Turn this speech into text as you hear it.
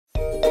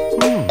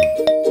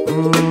Oh,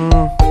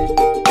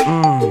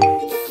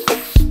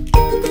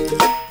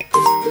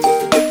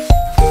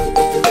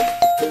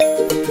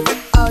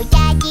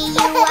 Daddy,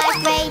 you are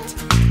great.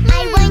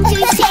 I want to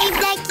shave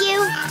like you.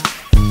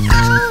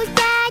 Oh,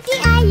 Daddy,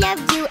 I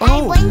love you.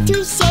 I want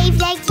to shave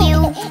like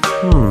you.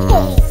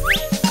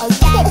 Oh,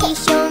 Daddy,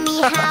 show me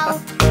how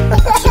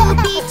to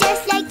be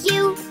just like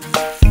you.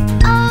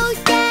 Oh,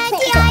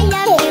 Daddy, I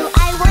love you.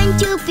 I want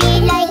to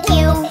be like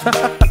you.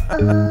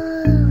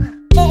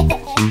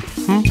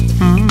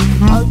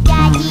 Oh,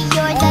 Daddy,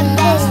 you're the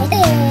best.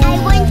 I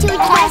want to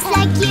dress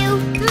like you.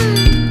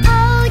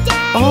 Oh,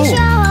 Daddy,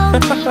 show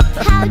me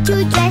how to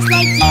dress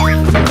like you.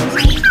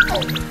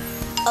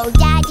 Oh,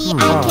 Daddy, I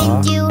can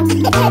do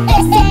the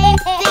same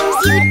things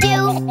you do.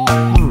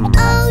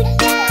 Oh,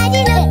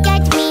 Daddy, look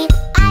at me.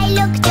 I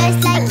look just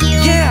like you.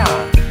 Yeah!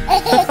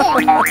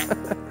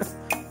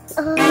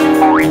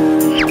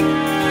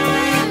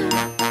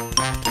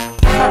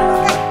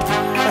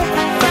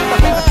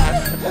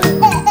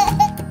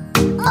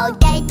 Oh,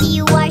 Daddy,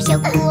 you are so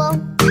cool.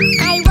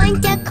 I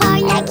want a car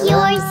like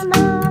yours.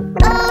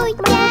 Oh,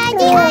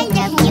 Daddy, I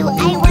love you. I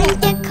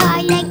want a car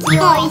like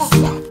yours.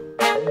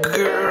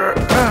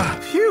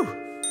 Phew!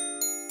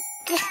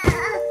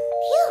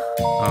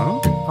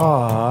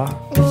 Aww.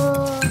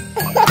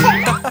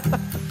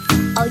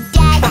 Oh,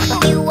 Daddy,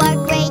 you are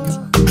great.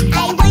 I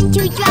want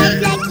to drive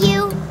like you.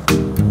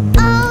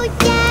 Oh,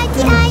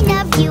 Daddy, I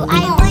love you. I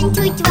want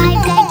to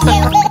drive like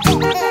you.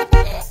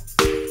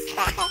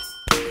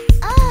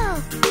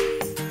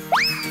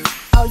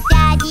 Oh,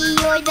 Daddy,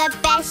 you're the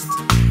best.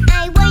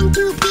 I want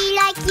to be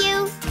like you.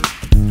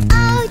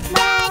 Oh,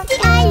 Daddy,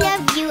 I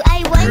love you.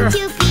 I want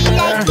to be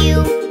like you.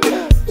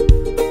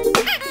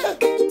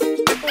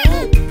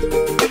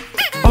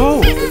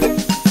 Oh!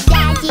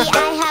 Daddy, I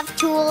have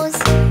tools.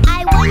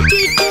 I want to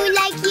do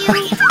like you.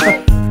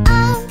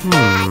 Oh,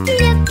 Daddy,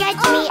 look at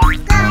me.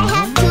 I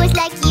have tools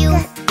like you.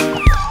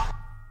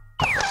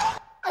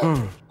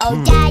 Oh,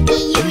 Daddy,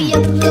 you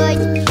look good.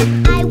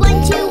 I want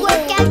to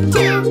work out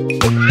too.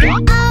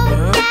 Oh,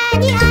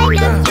 Daddy, I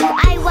love you.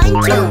 I want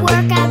to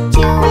work out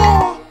too.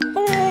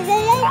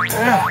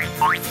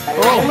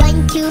 I want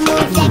to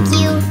move like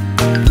you,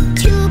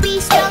 to be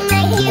strong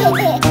like you.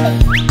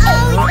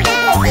 Oh,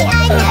 Daddy,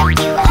 I love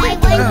you. I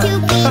want to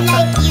be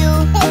like you.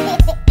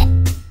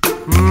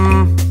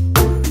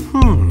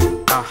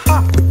 Aha!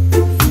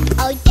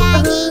 Oh,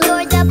 Daddy,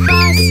 you're the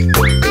boss.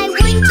 I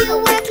want to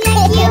work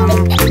like you.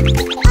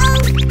 Oh,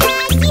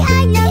 Daddy,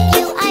 I love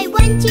you. I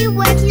want to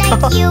work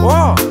like you.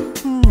 Whoa!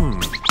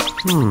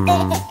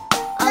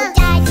 Oh,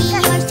 Daddy,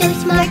 you're so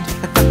smart.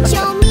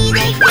 Show me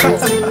the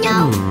things you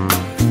know.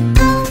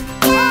 Oh,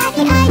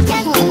 Daddy, I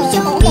love you.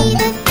 Show me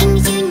the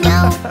things you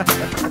know.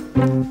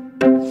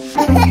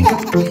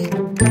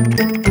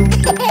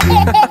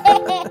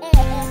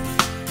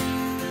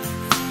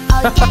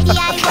 Oh, Daddy, I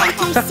want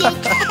to sit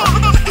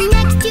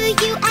next to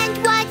you and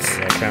watch.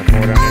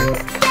 Oh,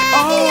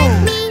 Daddy, let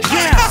me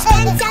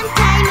spend some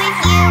time with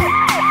you.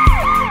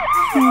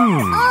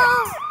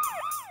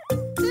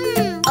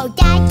 Oh,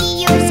 Daddy,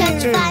 you're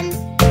such fun.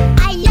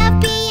 I love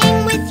being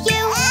with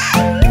you.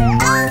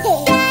 Oh,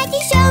 Daddy,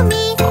 show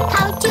me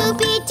how to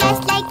be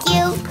just like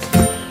you.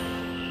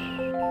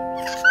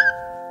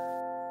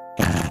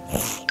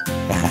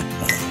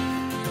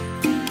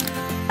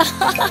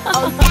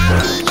 Oh,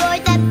 Daddy, you're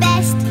the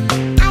best.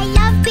 I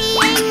love being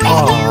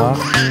with you.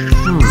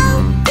 Oh,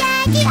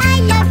 Daddy, I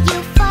love you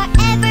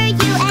forever,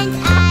 you and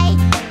I.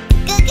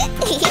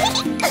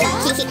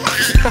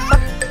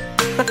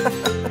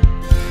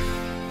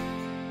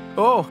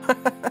 Oh!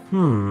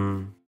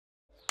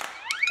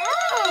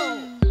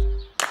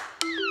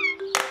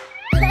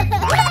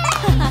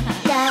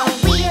 The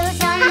wheels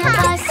on the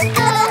bus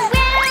go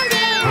round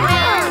and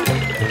round,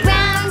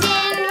 round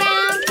and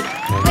round,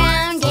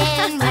 round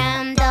and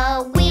round. The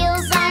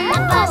wheels on the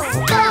bus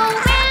go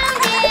round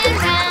and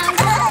round,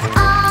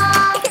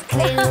 all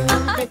through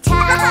the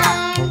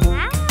town.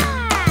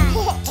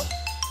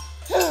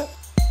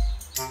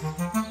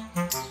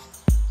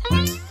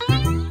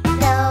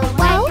 The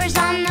wipers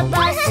on the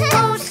bus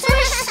go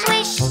swish,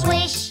 swish,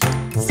 swish,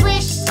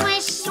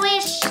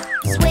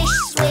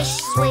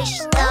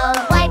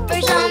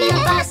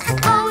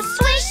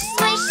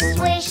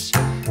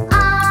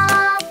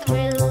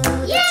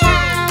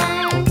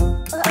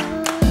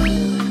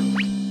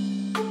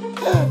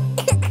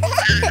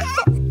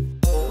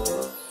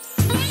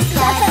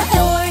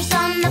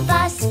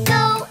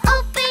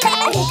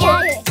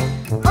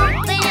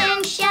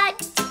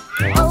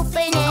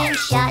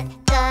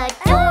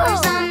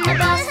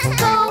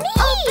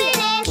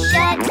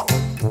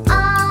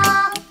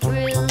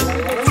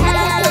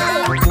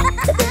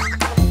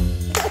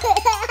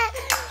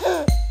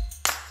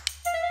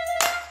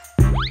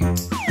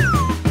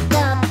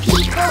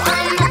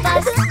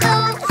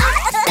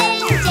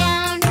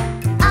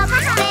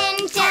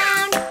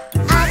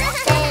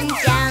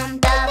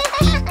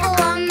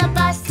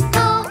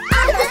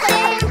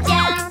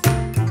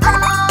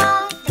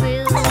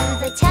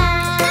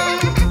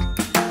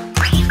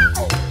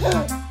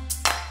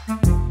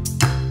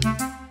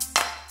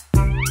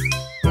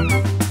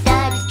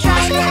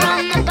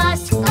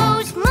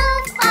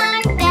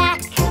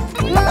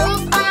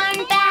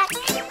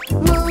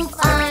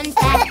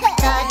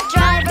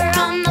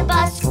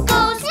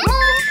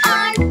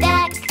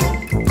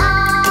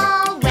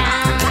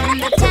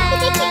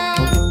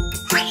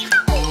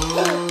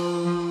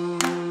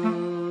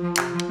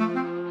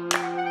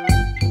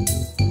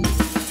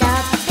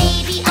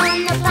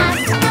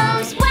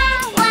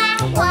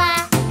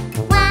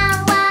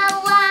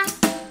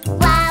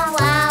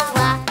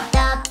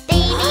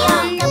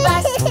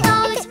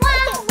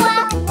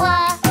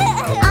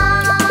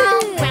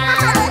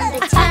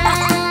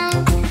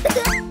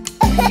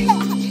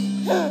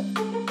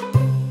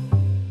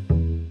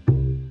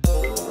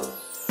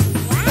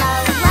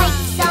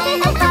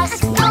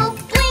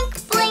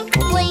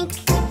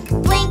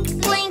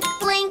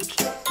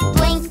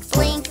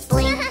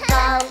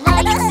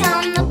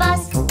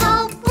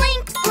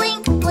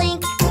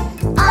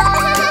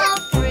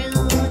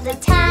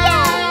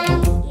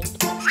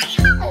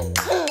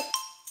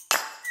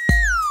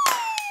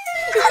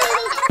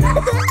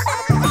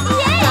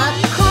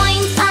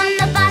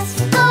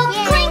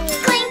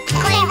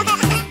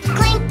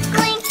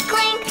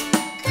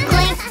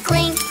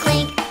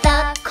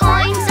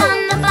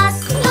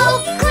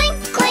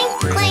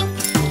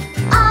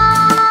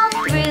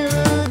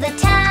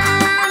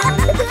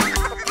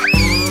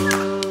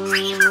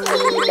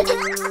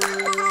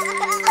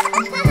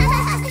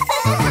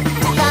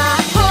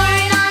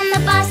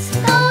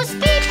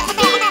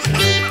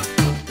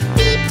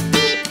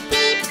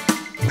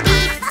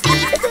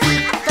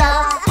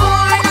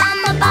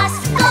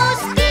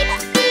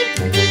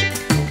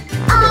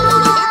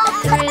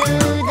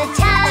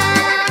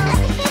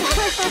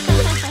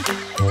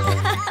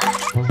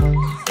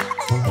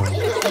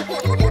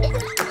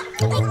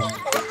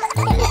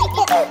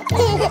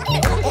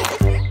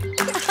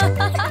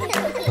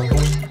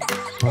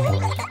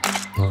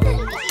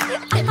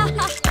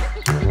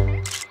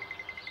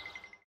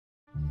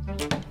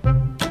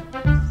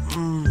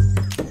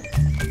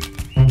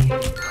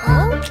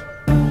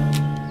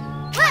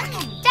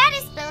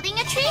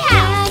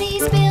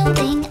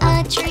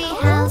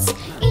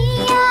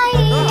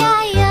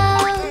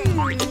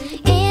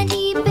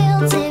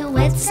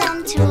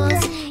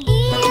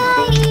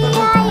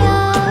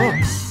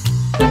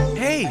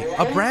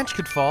 A branch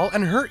could fall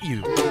and hurt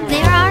you.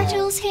 There are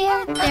tools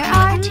here, there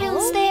are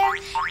tools there.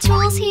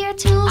 Tools here,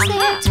 tools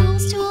there,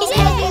 tools, tools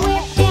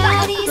everywhere.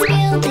 Daddy's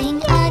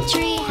building a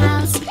tree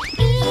house.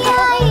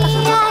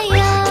 E-I-E-I-O.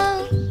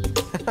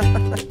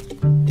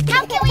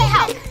 How can we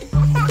help?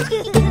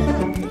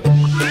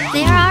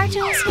 There are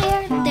tools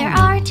here, there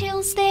are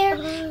tools there.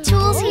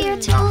 Tools here,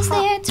 tools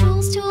there,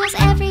 tools, tools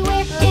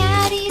everywhere.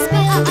 Daddy's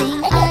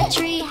building a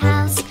tree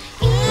house.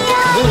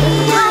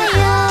 E-I-E-I-O.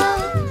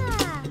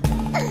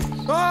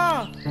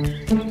 Ah!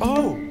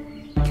 Oh!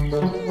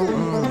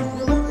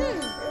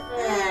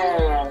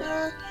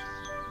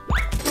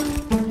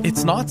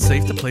 It's not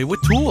safe to play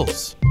with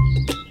tools.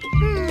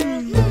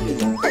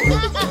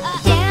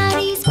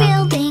 Daddy's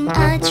building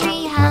a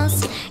tree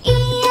house.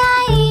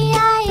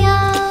 E-I-E-I-O.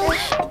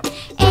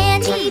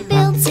 And he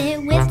builds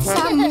it with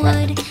some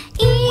wood.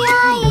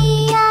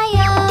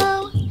 E-I-E-I-O.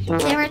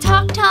 There are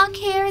talk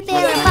here,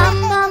 there are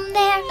bum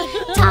there.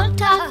 Talk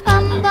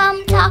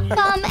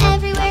bum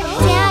everywhere.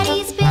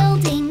 Daddy's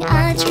building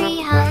a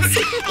tree house.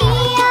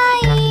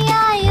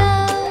 E-I-E-I-O.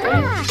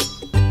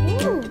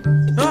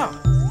 Ah!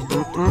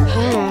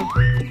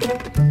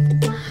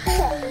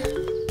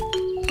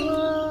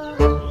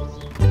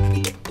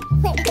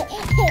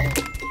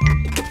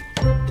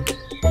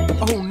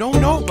 Oh,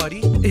 no,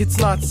 buddy. It's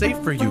not safe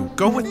for you.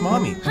 Go with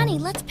Mommy. Honey,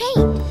 let's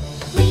paint.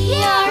 We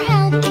are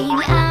helping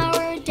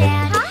our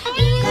dad.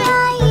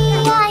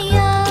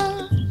 E-I-E-I-O.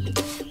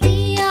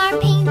 We are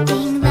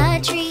painting the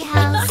tree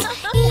house.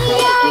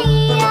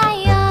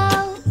 E-I-E-I-O.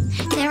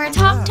 There are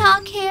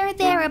talk here,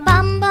 there are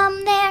bum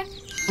there.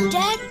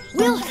 Dad,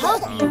 we'll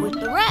help you with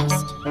the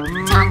rest.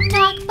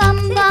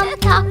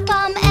 Talk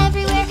bum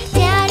everywhere.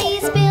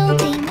 Daddy's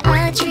building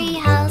a tree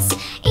house.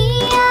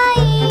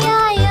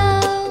 E-I-E-I-O.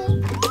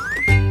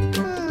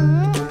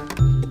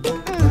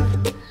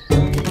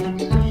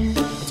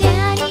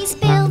 Daddy's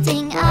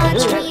building a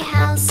tree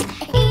house.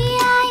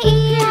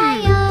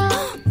 E-I-E-I-O.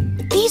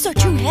 These are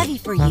too heavy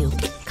for you.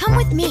 Come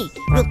with me.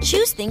 We'll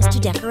choose things to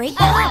decorate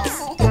the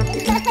house.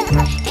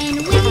 And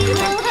we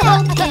will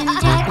help him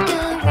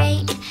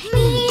decorate.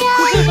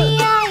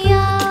 E-I-E-I-O.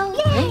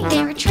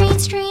 There are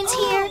trains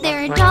here.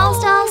 There are dolls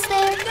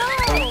there.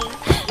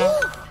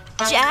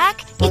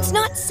 Jack, it's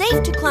not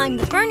safe to climb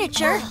the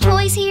furniture.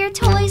 Toys here,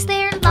 toys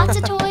there. Lots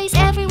of toys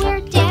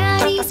everywhere.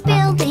 Daddy's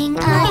building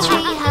a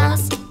tree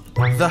house.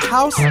 The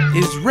house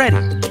is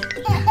ready.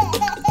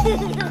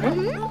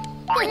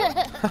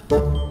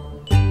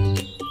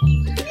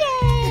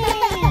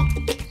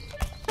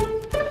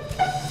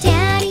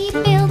 Daddy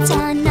built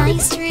a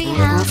nice tree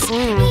house.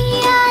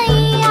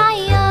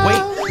 E-I-E-I-O.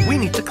 Wait, we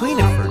need to clean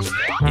it first.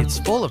 It's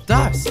full of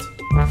dust.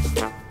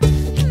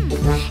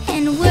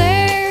 And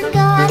we're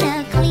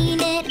gonna clean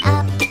it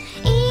up.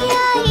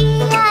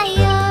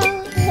 E-I-E-I-O.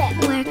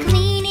 We're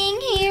cleaning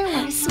here,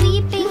 we're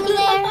sweeping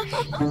there.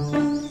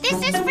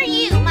 This is for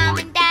you, Mom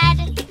and Dad.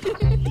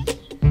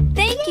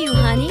 Thank you,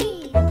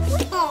 honey.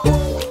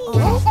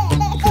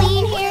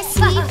 Clean here,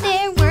 sweep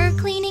there, we're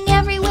cleaning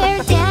everywhere.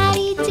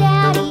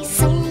 Daddy,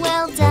 so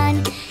well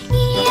done.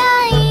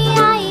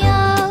 E-I-E-I-O.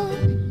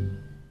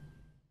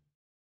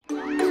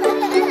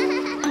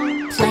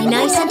 Play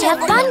nice and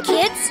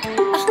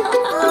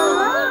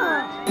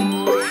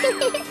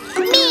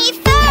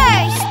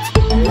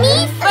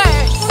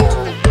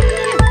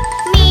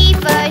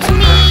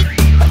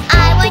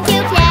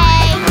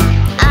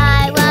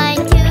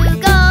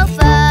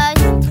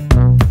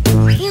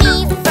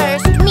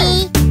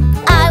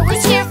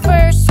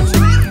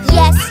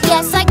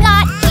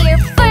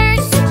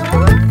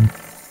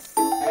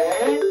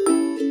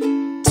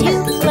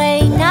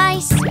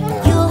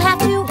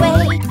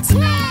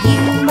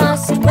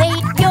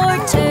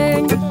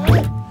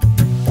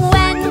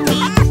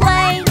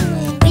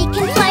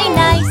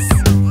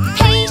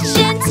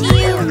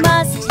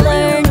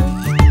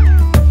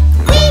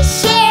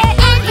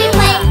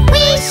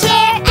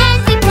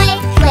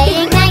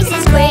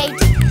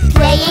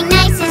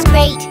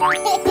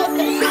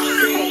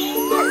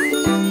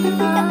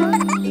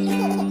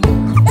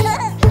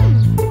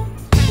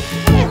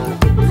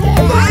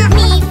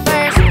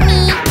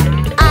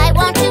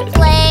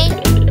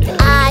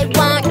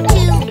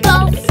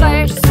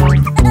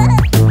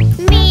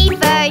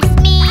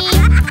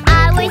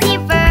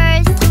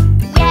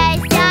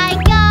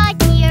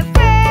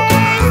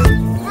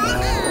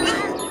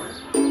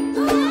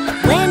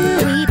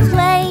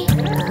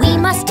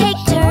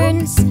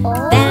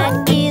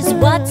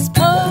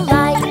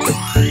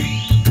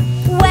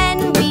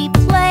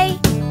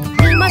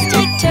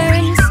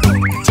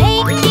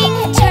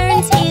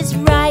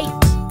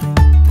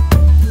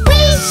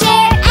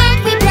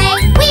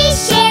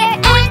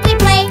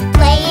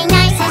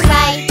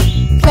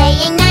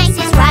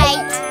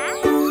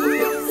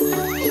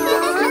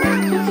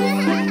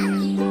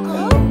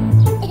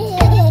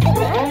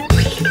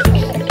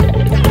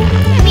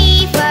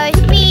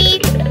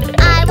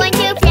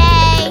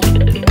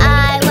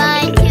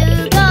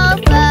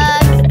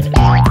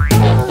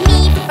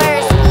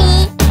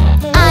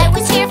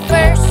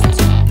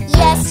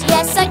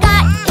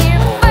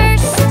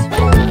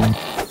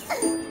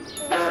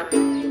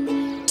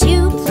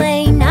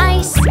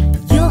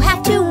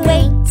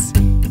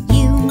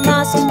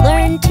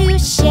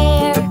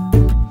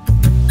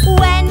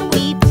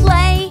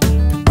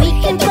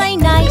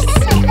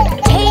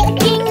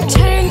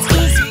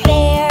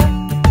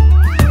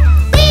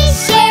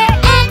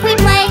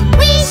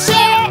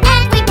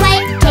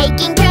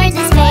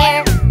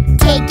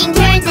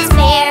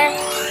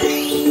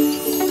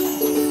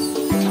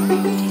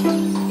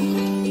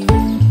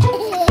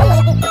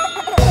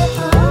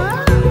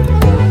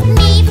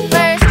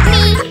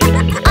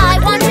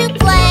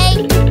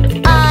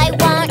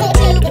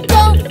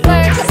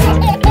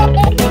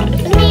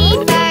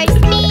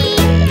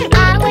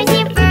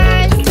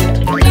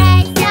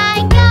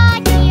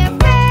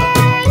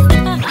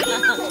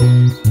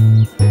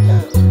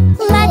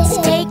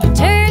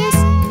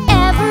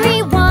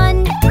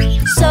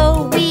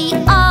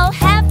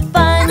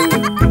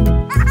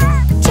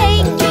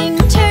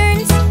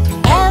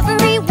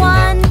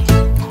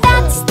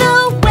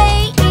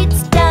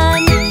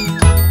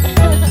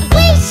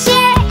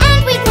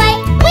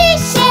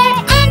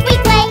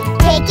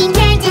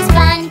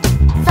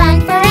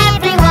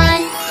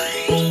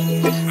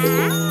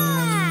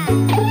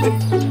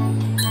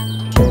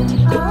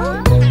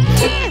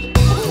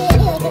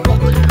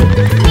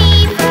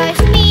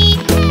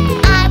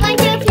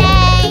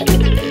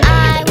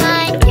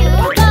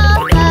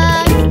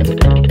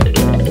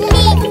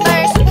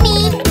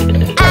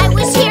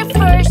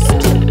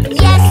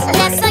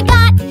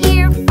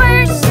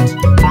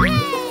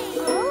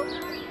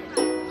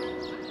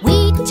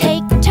We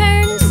take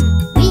turns,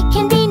 we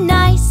can be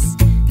nice.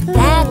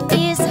 That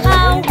is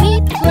how we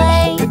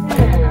play.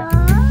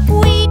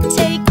 We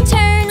take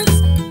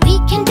turns, we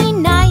can be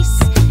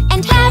nice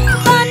and have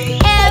fun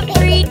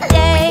every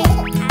day.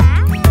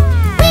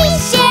 We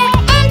share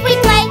and we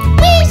play.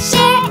 We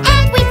share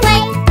and we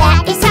play.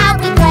 That is how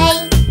we play.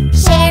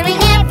 Sharing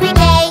every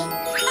day.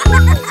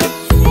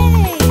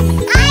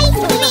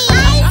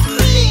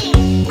 Ice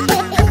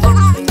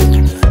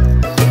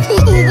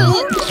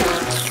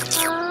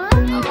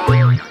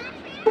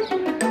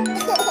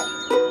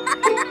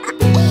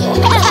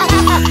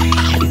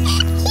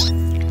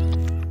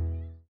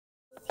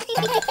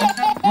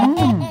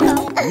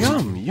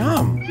Yum,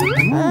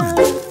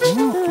 yum.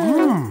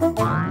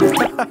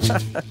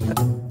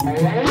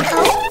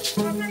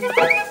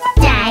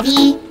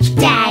 Daddy,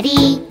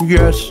 Daddy,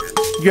 Yes,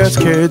 yes,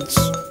 kids.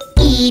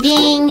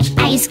 eating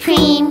ice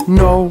cream.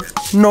 No,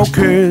 no,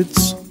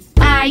 kids.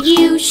 Are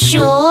you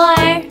sure?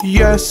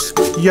 Yes,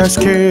 yes,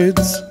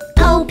 kids.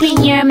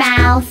 Open your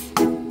mouth.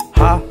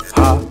 Ha,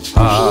 ha,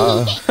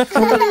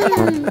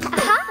 ha.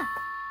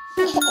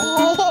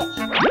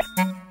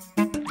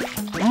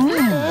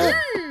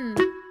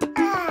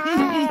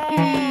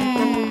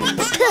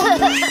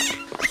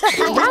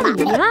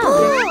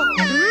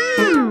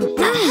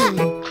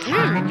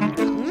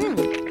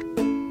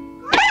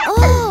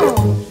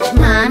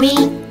 Mommy,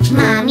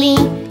 Mommy,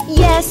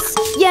 Yes,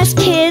 yes,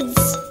 kids.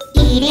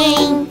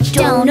 eating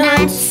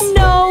donuts.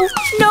 No,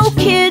 no,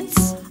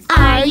 kids.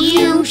 Are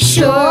you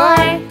sure?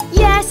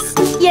 Yes,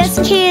 yes,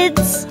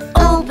 kids.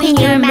 Open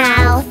your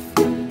mouth.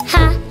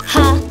 Ha,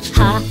 ha,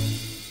 ha.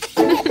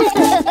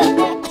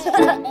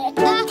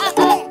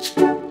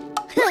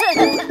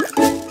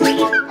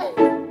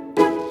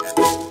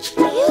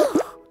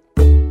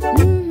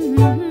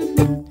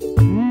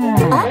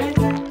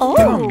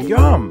 Yum,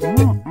 yum.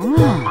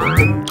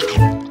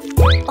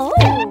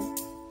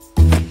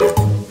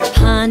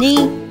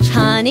 Honey,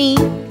 honey,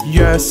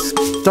 Yes,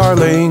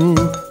 darling.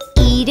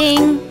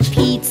 eating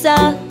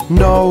pizza.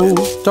 No,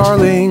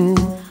 darling.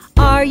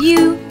 Are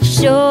you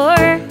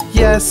sure?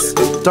 Yes,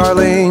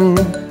 darling.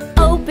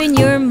 Open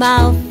your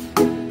mouth.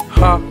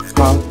 Ha,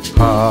 ha,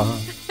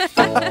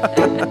 ha.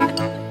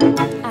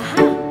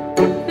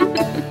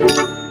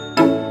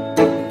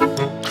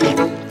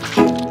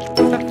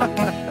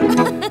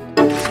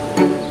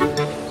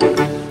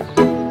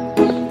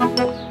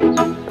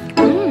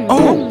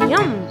 Oh,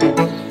 Yum.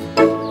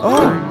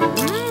 oh.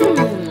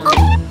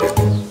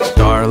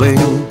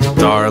 Darling,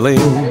 darling.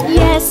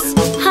 Yes,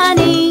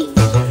 honey.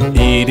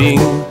 Eating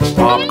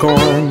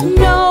popcorn.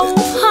 No,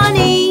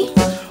 honey.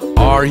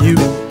 Are you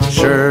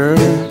sure?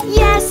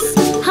 Yes,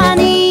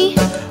 honey.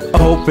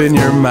 Open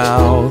your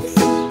mouth.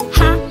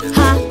 Ha,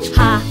 ha,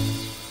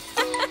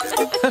 ha.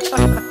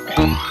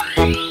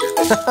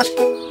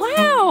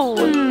 Wow.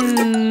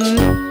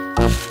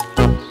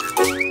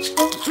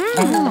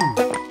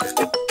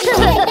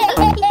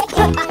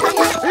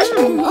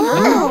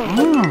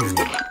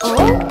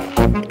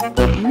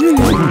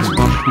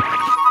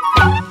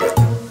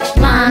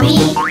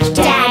 Mommy,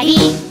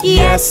 Daddy,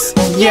 Yes,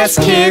 yes,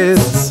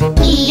 kids.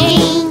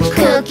 eating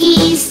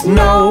cookies.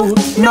 No,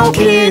 no,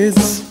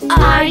 kids.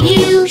 Are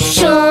you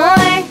sure?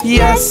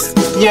 Yes,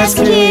 yes,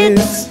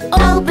 kids.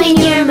 Open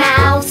your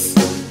mouth.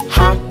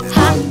 Ha,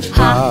 ha,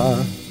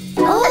 ha.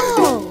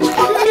 Oh.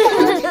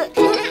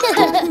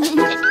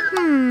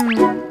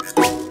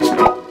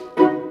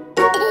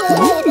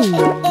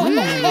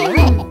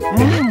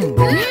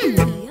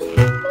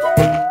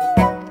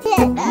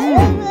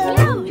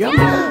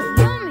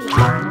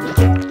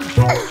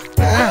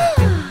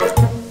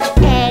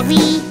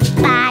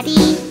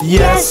 Everybody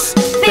Yes,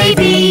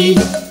 baby.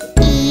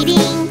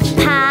 eating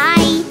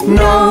pie.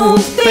 No,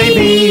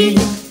 baby.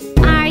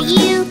 Are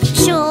you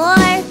sure?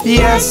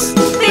 Yes,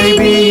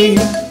 baby.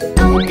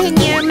 Open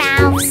your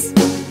mouths.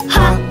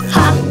 Ha,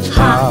 ha,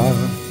 ha.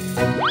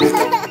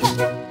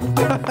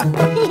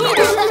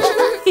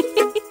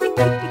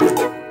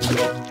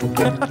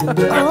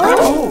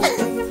 Oh.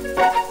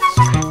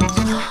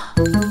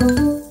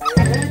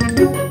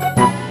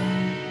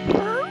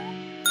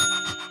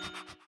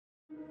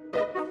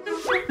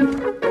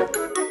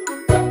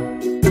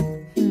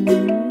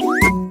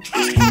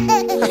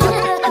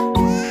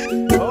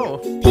 Oh.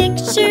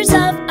 Pictures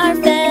of our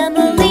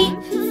family,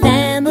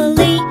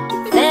 family,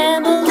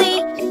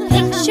 family.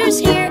 Pictures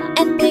here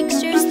and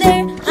pictures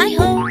there. Hi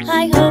ho,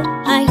 hi ho,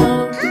 hi ho.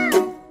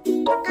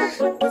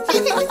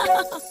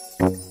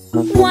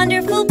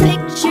 Wonderful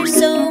picture,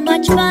 so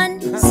much fun,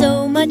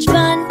 so much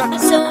fun,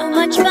 so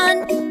much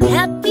fun.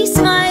 Happy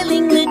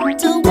smiling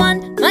little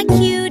one, my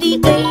cutie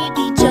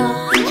baby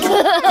John.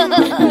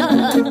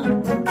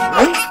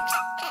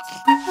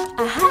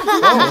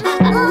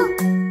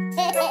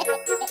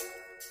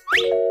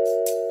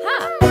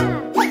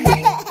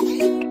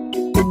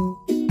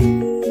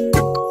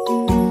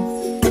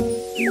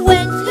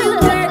 When you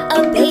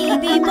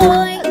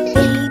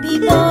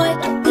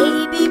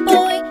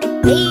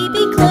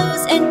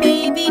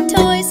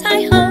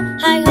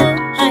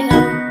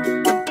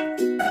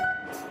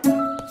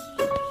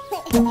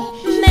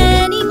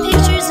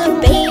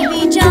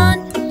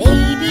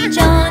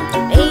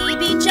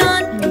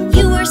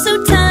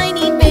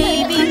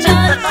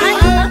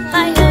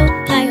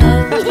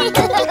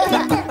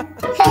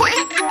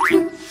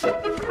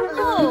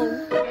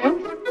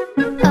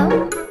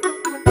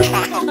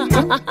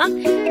When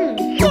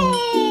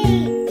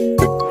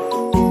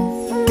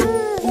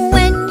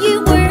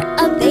you were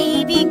a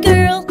baby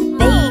girl,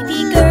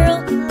 baby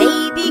girl,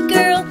 baby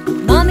girl,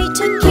 mommy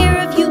took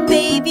care of you,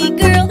 baby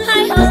girl.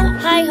 Hi ho,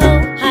 hi ho,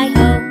 hi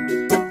ho.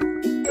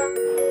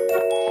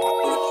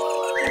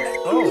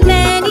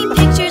 Many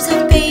pictures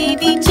of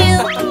baby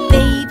Jill,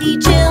 baby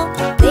Jill,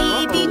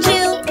 baby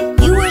Jill.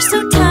 You were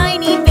so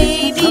tiny,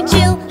 baby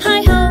Jill.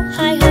 Hi ho,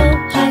 hi ho,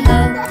 hi ho.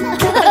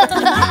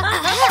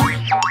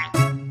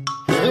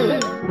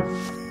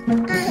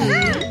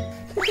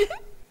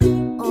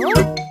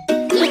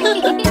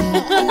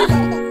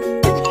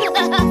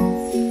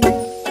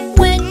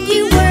 When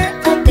you were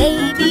a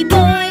baby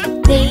boy,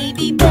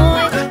 baby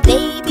boy,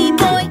 baby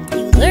boy,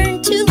 you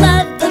learned to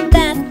love the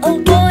bath, oh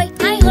boy.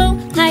 Hi ho,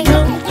 hi ho,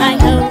 hi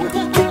ho.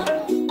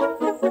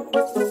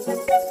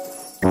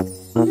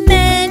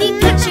 Many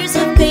pictures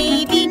of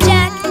baby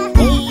Jack,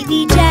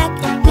 baby Jack,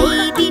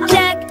 baby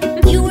Jack.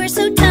 You were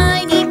so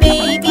tiny,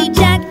 baby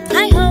Jack.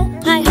 Hi ho,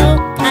 hi ho,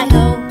 hi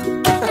ho.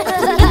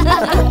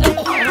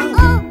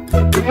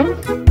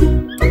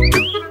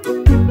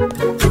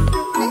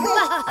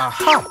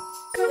 Aha!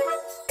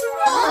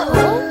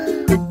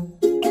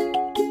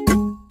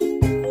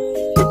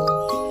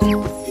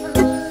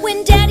 When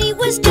Daddy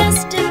was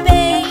just a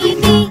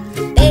baby,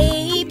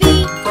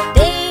 baby,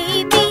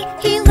 baby,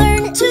 he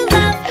learned to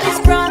love his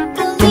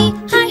broccoli.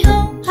 Hi ho,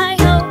 hi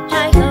ho,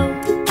 hi ho.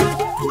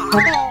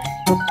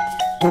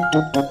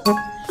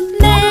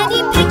 Many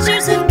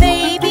pictures of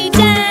baby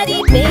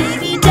Daddy,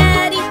 baby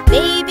Daddy,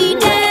 baby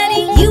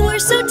Daddy. You were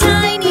so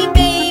tiny,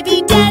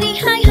 baby Daddy.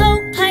 Hi ho,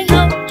 hi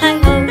ho, hi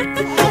ho.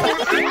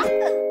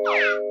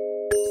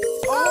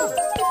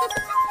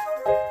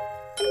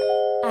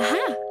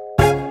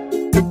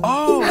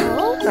 Oh!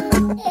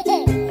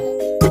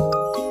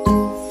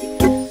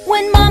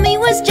 When Mommy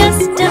was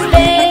just a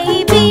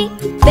baby,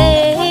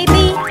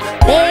 baby,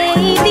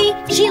 baby,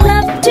 she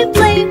loved to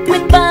play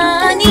with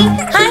Bunny.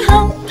 Hi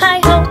ho, hi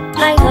ho,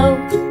 hi ho.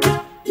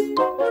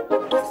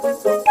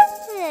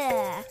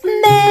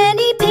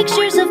 Many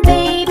pictures of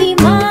baby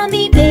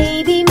Mommy,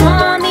 baby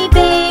Mommy,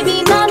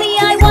 baby Mommy.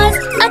 I was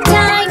a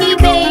tiny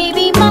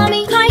baby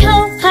Mommy. Hi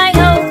ho, hi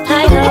ho,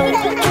 hi ho.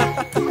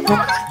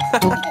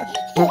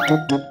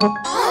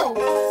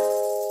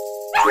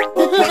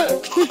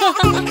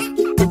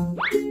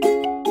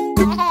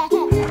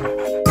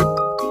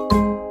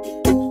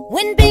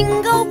 When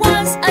Bingo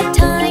was a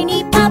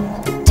tiny pup,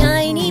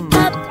 tiny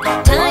pup,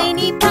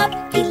 tiny pup,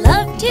 he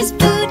loved his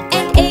food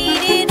and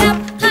ate it up.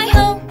 Hi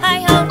ho, hi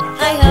ho,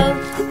 hi ho.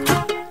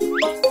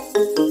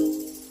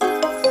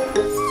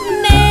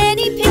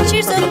 Many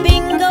pictures of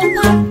Bingo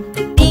Pop,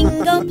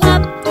 Bingo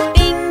Pop,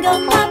 Bingo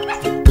Pop.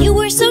 You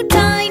were so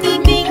tiny,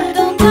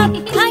 Bingo Pop.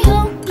 Hi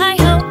ho, hi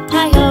ho,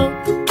 hi ho.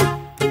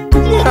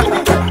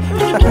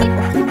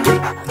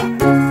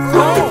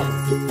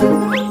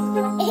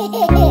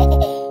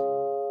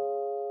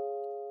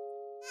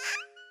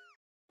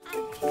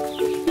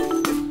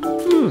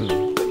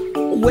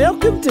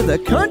 Welcome to the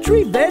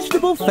Country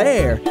Vegetable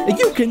Fair.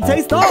 You can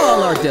taste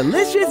all our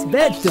delicious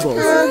vegetables.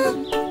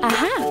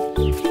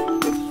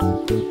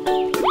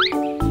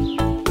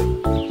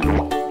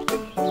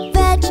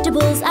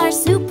 Vegetables are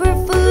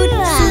superfood,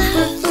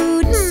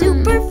 superfood,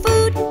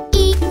 superfood.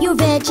 Eat your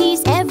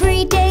veggies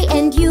every day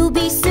and you'll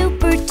be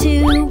super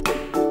too.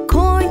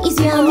 Corn is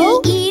yummy,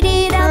 eat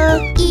it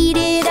up, eat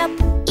it up,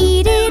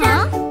 eat it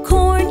up.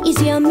 Corn is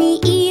yummy,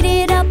 eat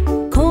it up.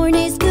 Corn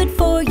is good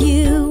for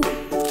you.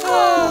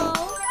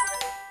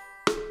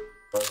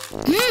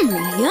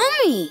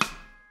 Yummy!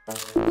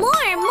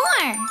 More,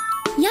 more!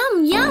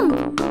 Yum, yum!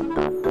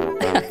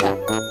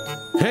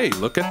 Hey,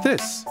 look at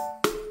this.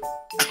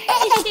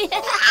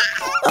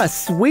 A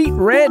sweet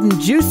red and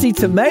juicy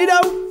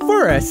tomato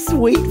for a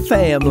sweet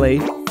family.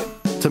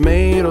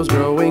 Tomatoes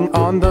growing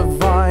on the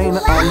vine,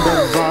 on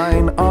the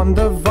vine, on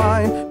the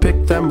vine.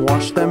 Pick them,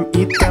 wash them,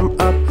 eat them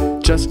up.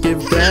 Just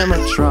give them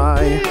a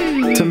try.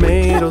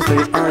 Tomatoes,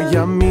 they are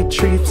yummy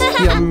treats,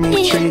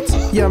 yummy treats,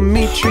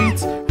 yummy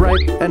treats.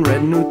 Ripe and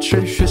red,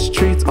 nutritious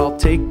treats. I'll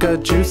take a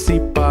juicy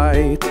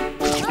bite.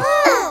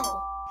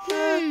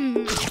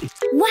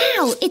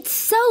 Wow, it's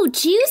so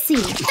juicy!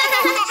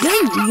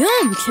 Yum,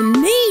 yum,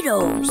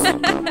 tomatoes!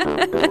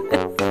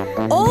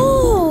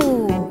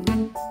 Oh!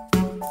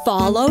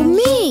 Follow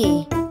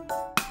me!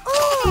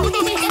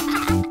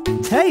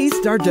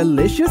 Taste our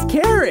delicious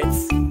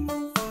carrots.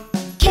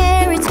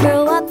 Carrots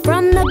grow up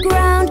from the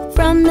ground,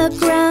 from the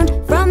ground,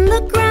 from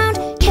the ground.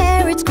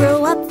 Carrots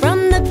grow up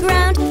from the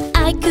ground.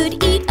 I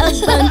could eat a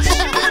bunch.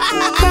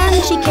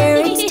 Crunchy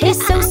carrots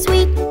taste so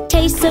sweet,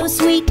 taste so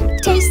sweet,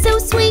 taste so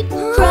sweet.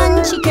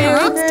 Crunchy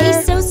carrots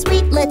taste so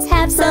sweet. Let's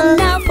have some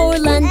now for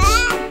lunch.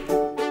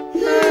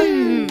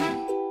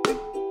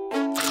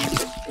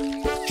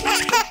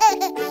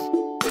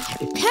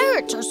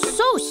 Carrots are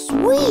so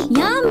sweet.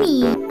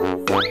 Yummy.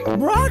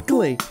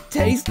 Broccoli.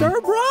 Taste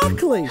our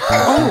broccoli.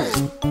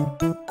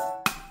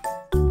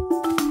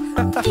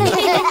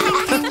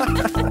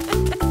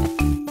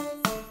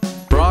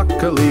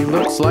 Broccoli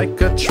looks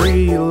like a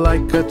tree,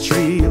 like a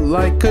tree,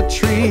 like a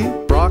tree.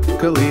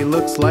 Broccoli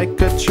looks like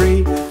a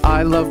tree.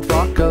 I love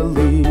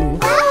broccoli.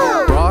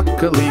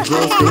 Broccoli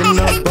grows in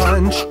a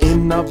bunch,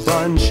 in a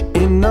bunch,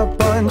 in a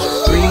bunch.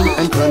 Green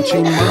and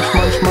crunchy, munch,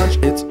 munch, munch.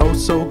 It's oh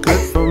so good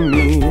for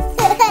me.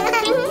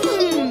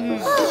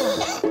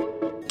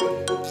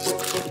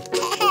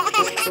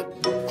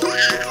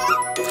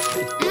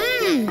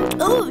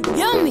 Oh,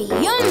 yummy,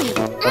 yummy.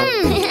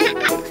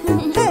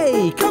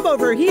 Hey, come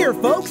over here,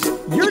 folks.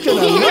 You're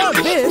gonna love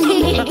this.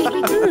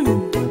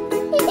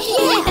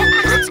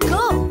 Let's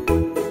go.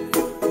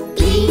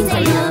 Beans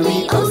are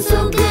yummy, oh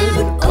so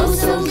good, oh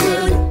so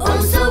good,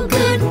 oh so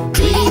good.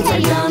 Beans are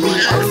yummy,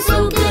 oh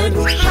so good,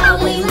 how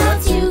we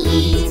love to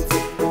eat.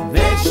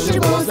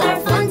 Vegetables are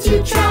fun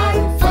to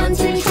try, fun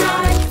to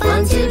try,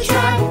 fun to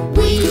try.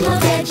 We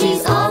love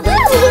veggies all the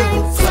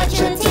time,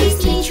 such a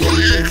tasty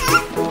treat.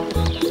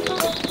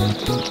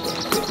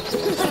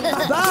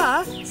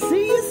 Bye.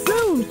 See you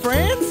soon,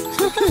 friends.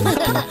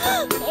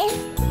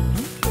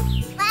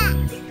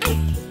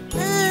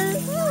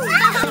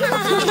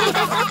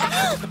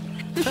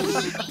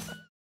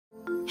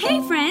 Hey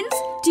friends,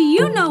 do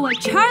you know what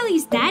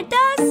Charlie's dad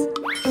does?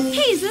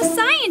 He's a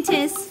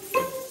scientist.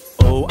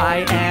 Oh,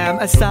 I am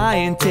a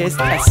scientist,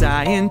 a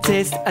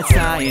scientist, a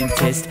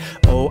scientist.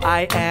 Oh,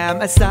 I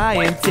am a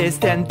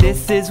scientist, and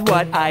this is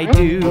what I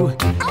do.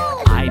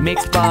 I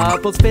mix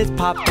bubbles, fizz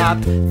pop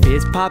pop,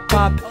 fizz pop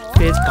pop,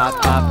 fizz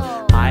pop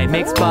pop. I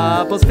mix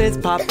bubbles, fizz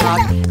pop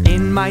pop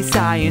in my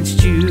science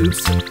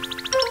tubes.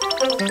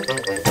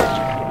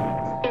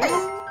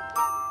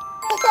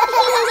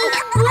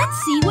 Let's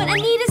see what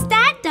Anita's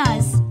dad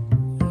does.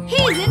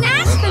 He's an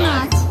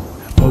astronaut.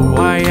 Oh,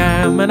 I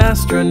am an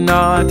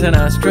astronaut, an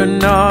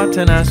astronaut,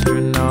 an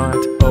astronaut.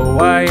 Oh,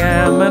 I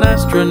am an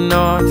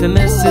astronaut, and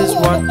this is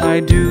what I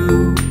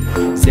do.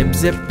 Zip,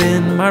 zip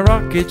in my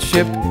rocket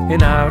ship,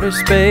 in outer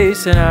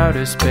space, in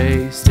outer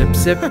space. Zip,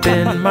 zip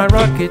in my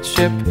rocket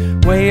ship,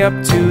 way up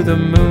to the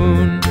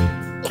moon.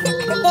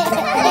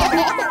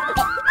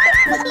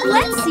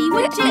 Let's see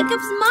what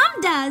Jacob's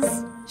mom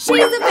does.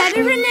 She's a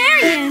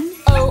veterinarian.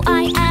 Oh,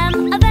 I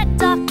am a vet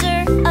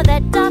doctor, a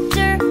vet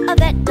doctor, a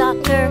vet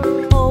doctor.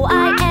 Oh,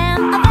 I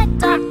am a vet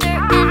doctor,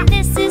 and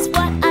this is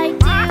what I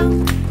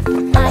do.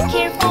 I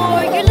care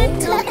for your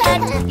little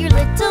pet, your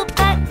little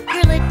pet,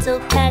 your little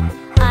pet.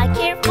 I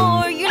care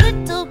for your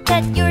little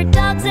pet, your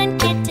dogs and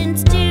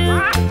kittens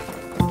too.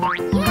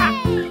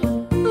 Yay!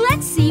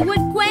 Let's see what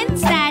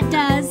Gwen's dad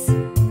does.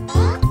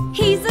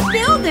 He's a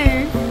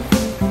builder.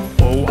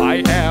 Oh,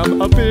 I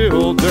am a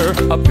builder,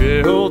 a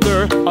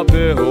builder, a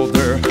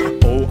builder.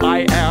 Oh,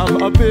 I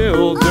am a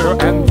builder,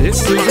 and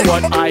this is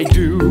what I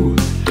do.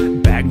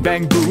 Bang,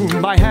 bang,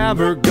 boom, my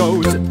hammer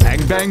goes.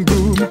 Bang, bang,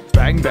 boom,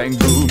 bang, bang,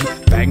 boom.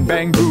 Bang,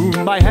 bang,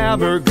 boom, my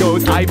hammer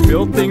goes. I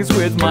build things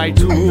with my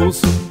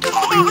tools.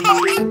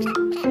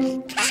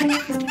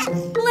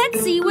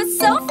 Let's see what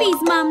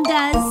Sophie's mom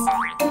does.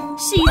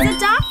 She's a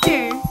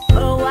doctor.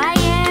 Oh, I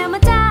am a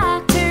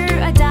doctor,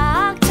 a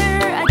doctor,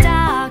 a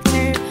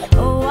doctor.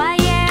 Oh, I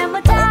am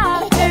a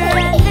doctor,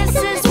 and this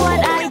is what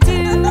I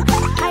do.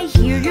 I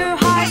hear your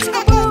hearts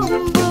go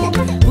boom, boom,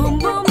 boom, boom,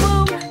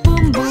 boom,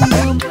 boom, boom,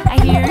 boom. I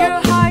hear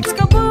your hearts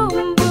go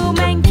boom, boom,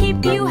 and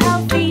keep you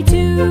healthy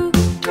too.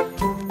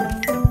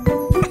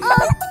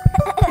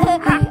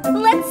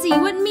 Let's see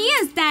what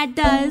Mia's dad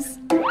does.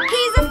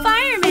 He's a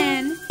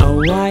fireman.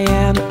 Oh, I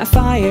am a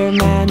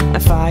fireman, a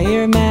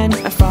fireman,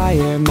 a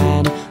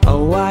fireman.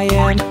 Oh, I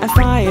am a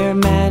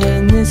fireman,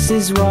 and this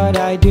is what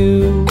I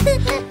do.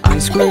 I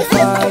squirt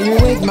fire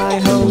with my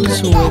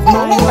hose, with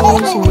my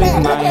hose,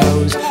 with my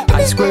hose.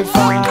 I squirt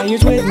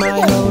fires with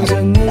my hose,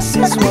 and this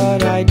is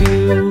what I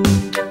do.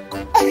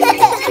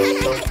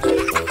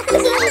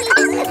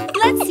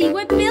 Let's see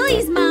what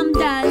Billy's mom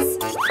does.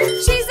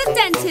 She's a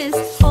dentist.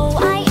 Oh,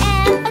 I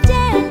am a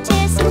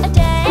dentist, a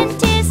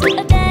dentist,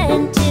 a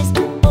dentist.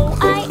 Oh,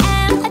 I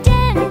am a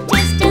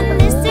dentist, and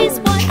this is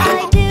what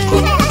I do.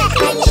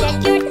 I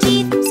check your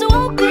teeth, so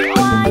open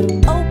wide,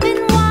 open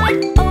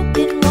wide,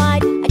 open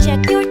wide. I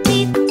check your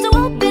teeth, so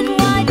open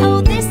wide.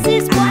 Oh, this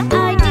is what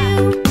I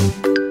do.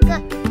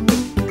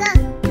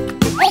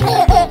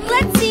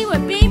 Let's see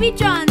what baby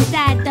John's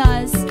dad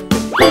does.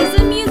 He's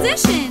a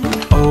musician.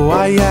 Oh,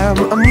 I am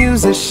a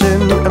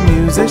musician, a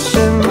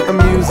musician, a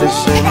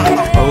musician.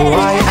 Oh,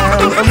 I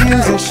am a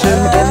musician,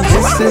 and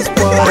this is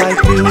what I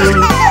do.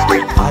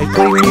 I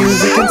play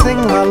music and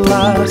sing la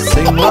la,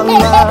 sing la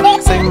la,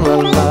 sing la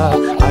la.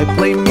 I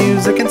play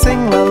music and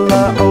sing la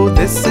la. Oh,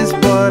 this is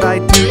what I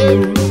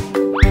do.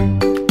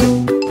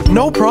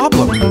 No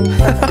problem.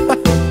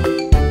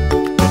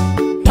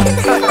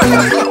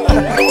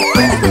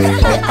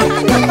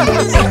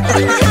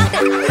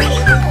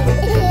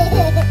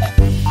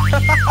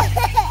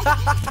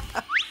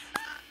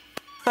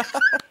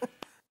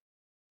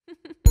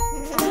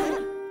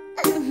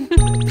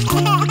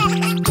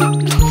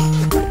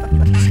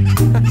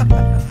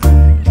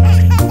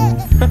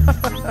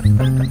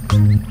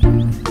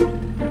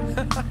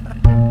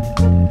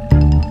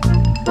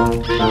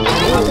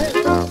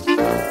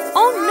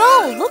 Oh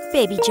no, look,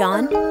 baby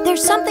John.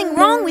 There's something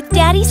wrong with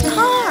Daddy's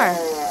car.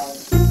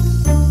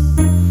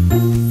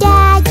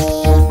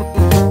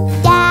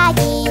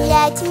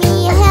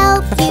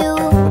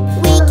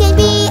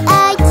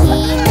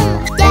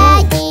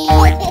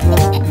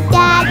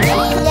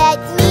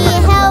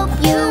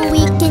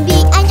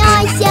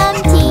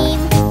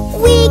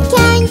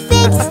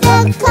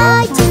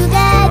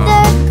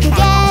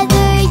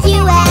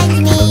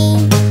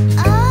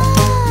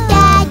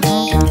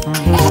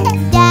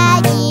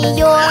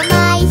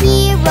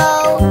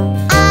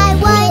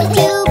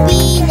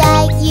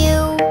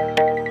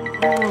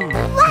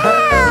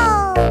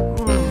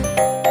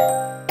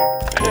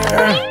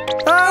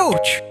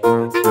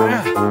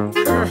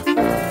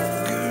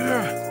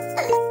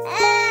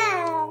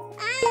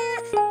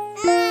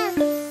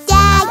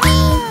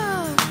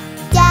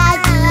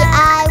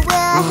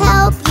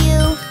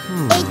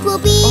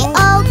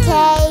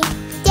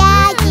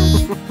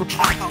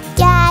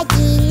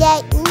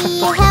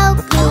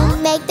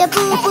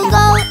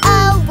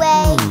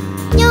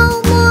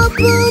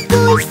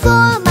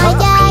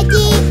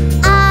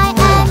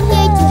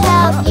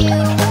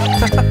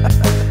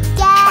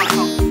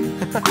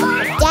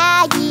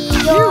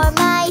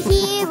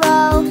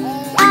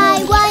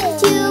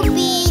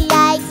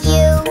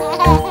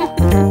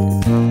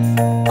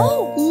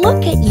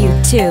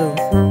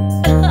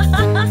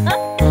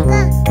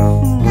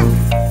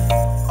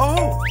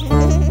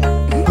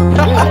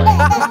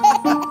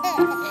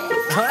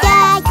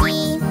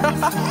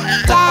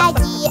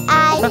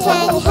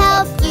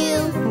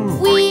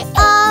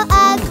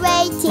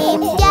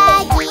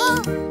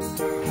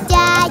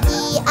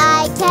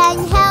 can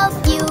help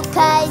you,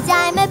 'cause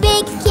I'm a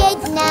big kid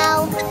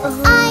now.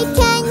 I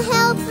can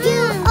help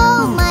you,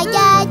 oh my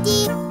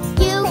daddy.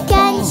 You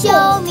can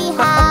show me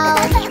how.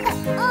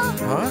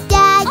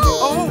 Daddy,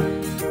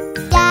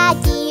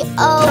 Daddy,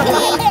 oh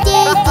we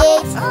did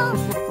it.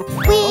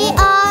 We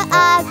are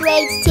a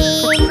great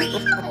team.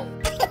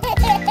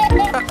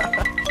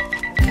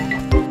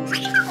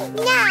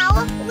 Now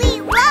we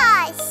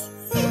rush.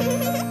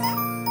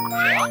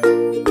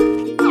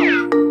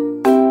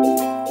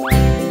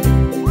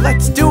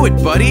 Let's do it,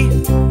 buddy.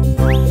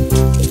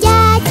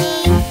 Daddy,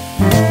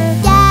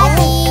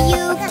 Daddy,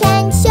 you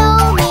can show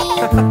me.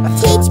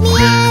 Teach me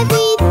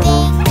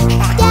everything.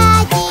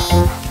 Daddy,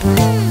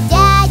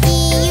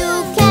 Daddy, you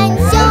can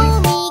show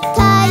me,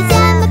 'cause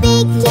I'm a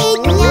big kid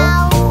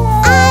now.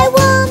 I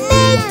will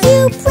make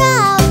you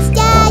proud,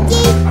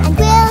 Daddy, and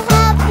we'll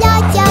have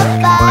lots of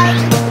fun.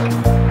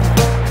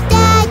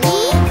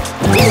 Daddy,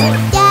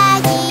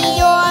 Daddy,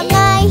 you're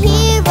my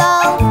hero.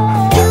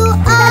 You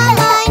are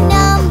my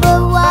number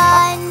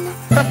one.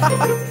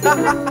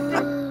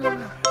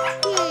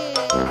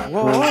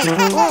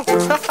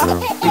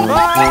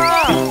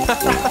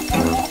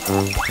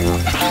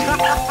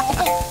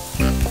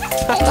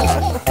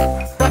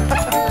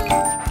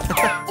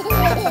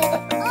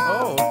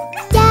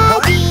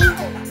 Daddy,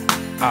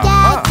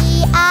 Daddy,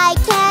 I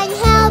can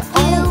help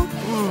you.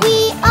 We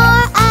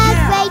are a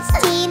great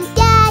team,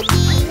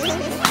 Daddy.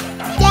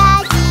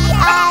 Daddy,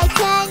 I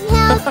can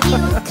help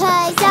you,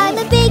 'cause I'm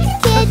a big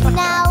kid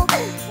now.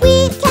 We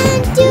can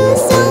do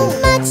so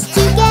much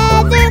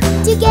together,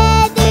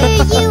 together,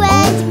 you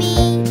and me.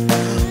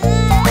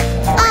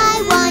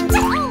 I want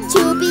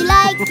to be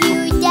like you,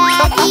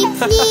 Daddy,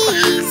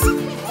 please.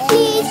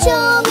 Please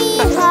show me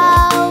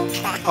how.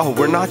 Oh,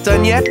 we're not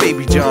done yet,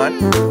 Baby John.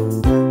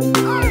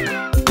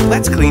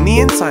 Let's clean the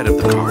inside of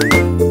the car.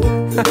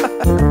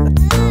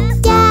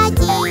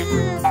 Daddy,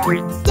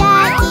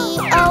 Daddy,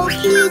 oh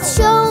please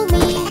show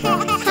me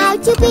how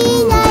to be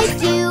like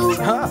you.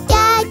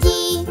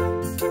 Daddy,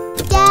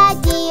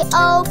 Daddy,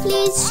 oh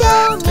please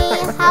show me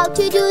how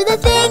to do the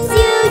things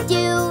you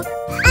do.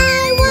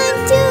 I want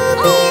to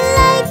be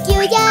like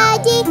you,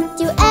 Daddy,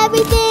 do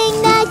everything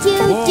that you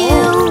do.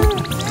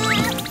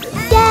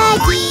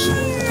 Daddy,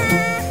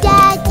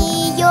 Daddy,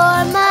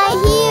 you're my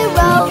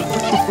hero.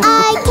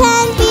 I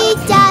can be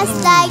just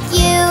like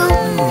you.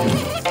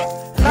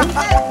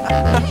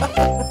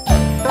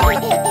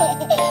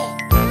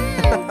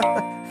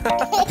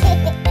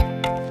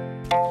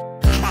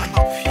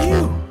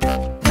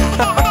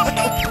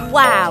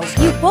 Wow,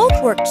 you both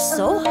worked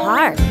so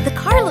hard. The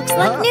car looks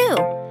like new.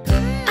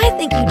 I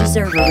think you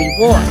deserve a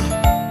reward.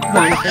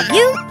 One for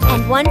you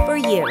and one for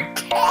you.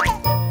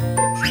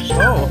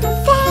 Oh,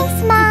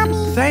 Thanks, Mommy.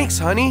 thanks,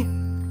 honey.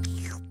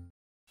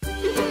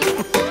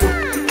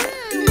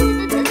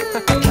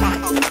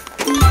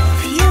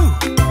 Phew,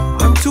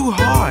 I'm too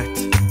hot.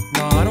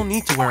 No, I don't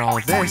need to wear all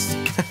of this.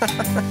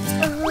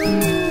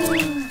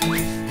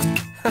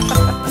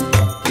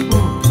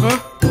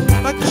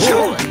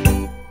 Achoo!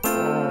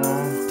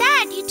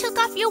 Dad, you took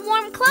off your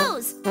warm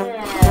clothes.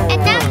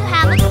 And now you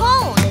have a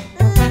cold.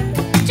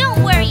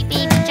 Don't worry,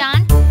 Baby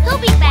John. He'll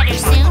be better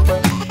soon.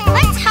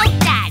 Let's help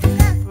Dad.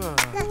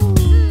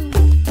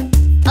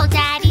 Oh,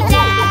 Daddy,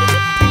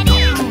 Daddy.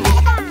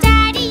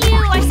 Daddy, you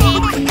are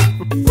sick.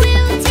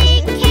 We'll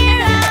take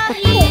care of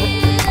you.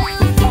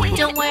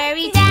 Don't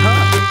worry,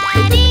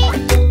 Daddy.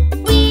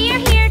 We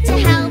are here to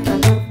help.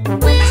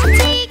 We'll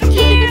take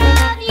care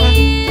of you.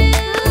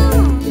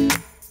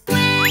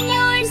 When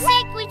you're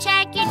sick, we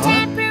check your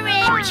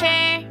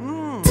temperature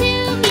to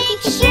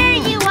make sure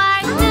you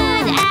are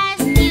good as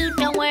new.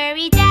 Don't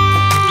worry,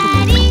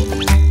 Daddy.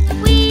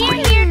 We are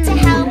here to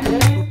help.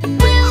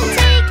 We'll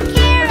take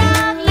care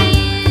of you.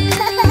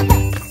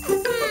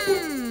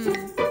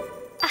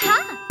 Aha!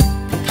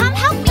 Come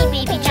help me,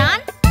 Baby John.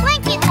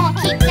 Blanket will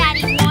keep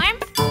Daddy warm.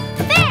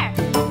 There.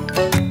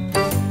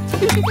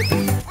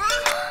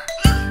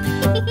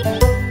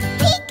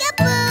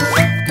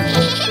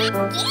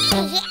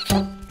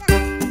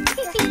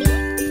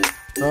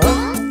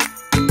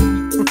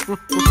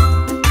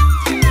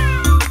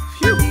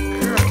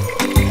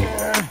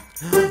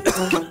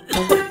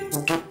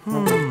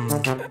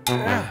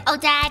 Oh,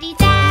 Daddy,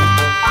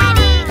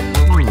 Daddy,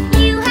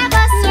 you have a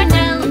sore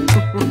throat.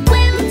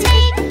 We'll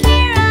take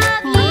care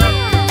of you.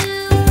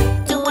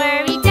 Don't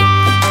worry,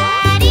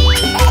 Daddy,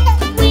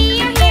 we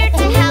are here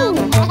to help.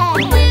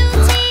 We'll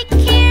take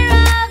care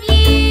of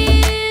you.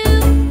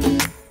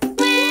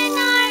 When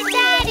our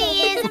Daddy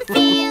isn't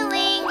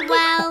feeling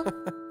well,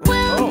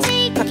 we'll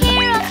take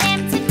care of him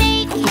to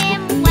make him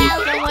well.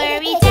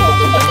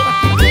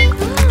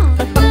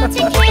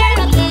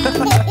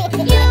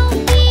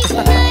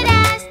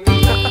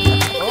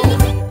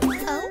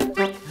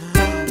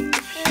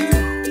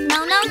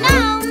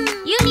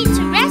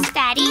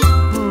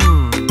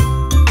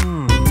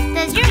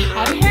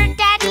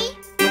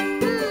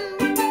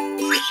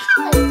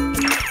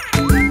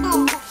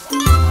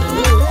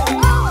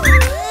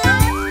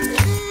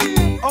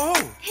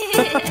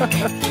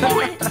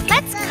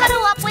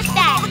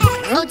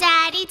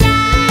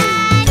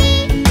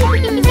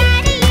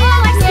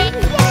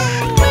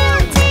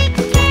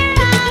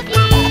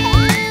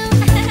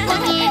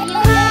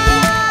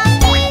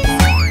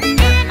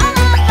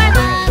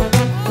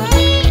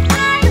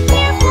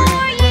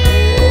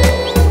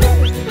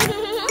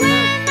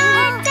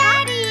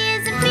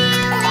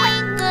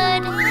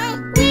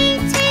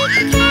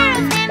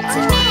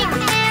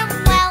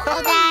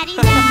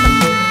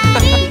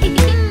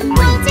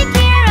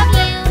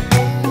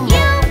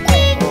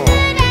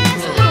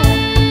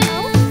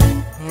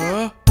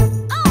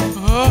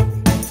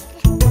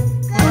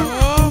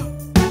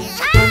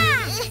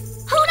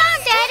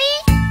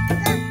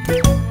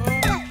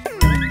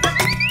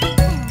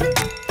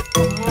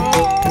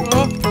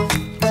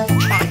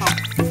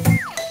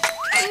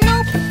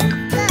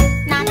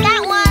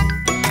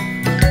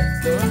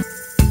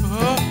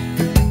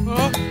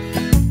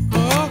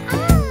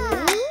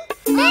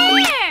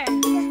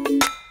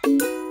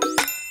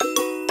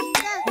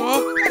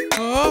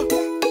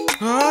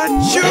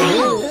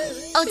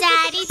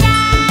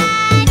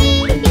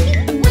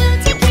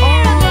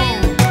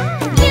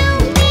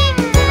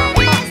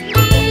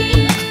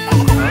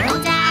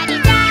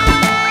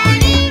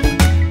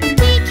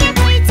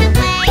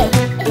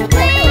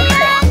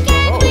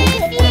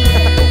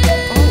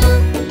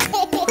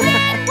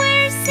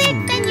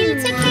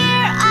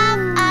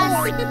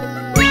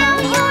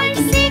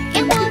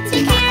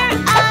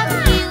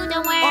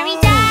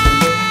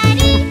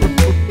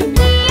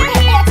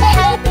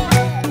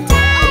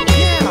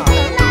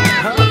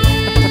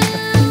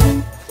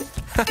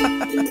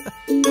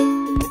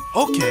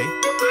 Okay,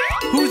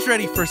 who's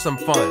ready for some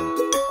fun?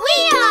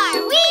 We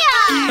are! We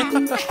are!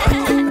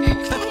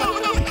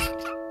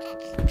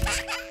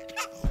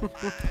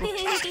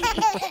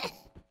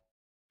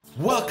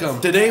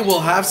 Welcome! Today we'll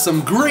have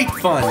some great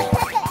fun.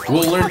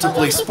 We'll learn to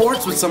play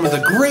sports with some of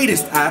the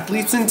greatest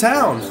athletes in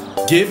town.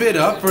 Give it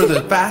up for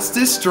the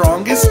fastest,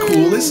 strongest,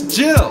 coolest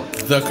Jill,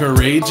 the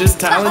courageous,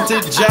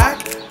 talented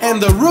Jack,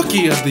 and the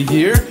rookie of the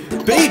year,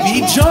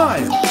 Baby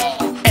John.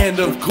 And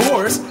of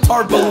course,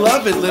 our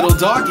beloved little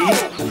doggy,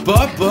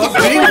 Bubba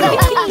Bingo.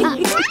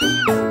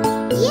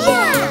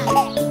 Yeah!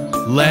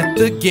 Let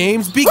the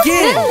games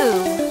begin.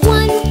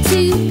 1,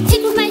 2,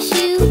 tickle my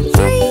shoe.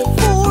 3,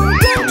 4,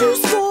 go to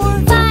score.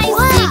 5,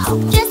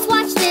 6, just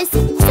watch this.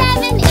 7,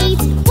 8,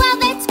 wow,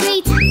 that's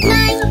great.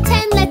 9,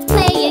 10, let's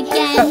play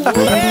again.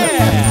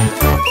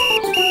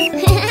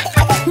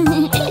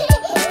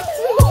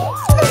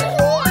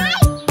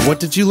 What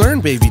did you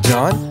learn, Baby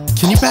John?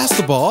 Can you pass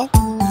the ball?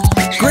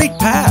 Great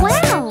pass!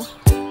 Wow!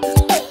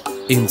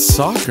 In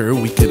soccer,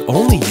 we could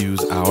only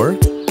use our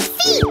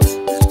Feet!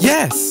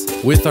 Yes!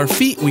 With our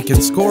feet, we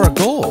can score a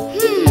goal.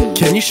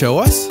 Can you show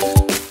us?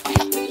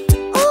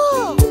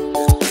 Oh!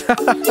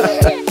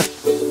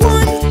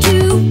 1,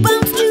 2,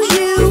 bounce to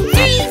you.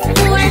 3,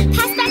 4,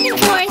 pass back and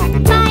forth.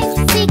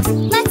 5, 6,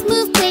 let's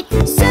move quick.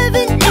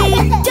 7,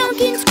 8,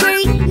 Duncan's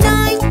great.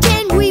 9,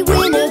 10, we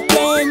win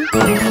again.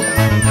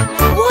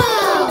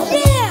 Wow!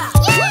 Yeah!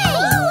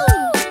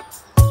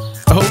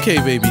 Okay,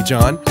 Baby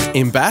John.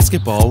 In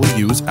basketball, we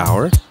use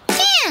our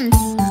Hands!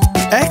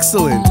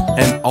 excellent!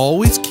 And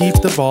always keep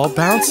the ball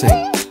bouncing.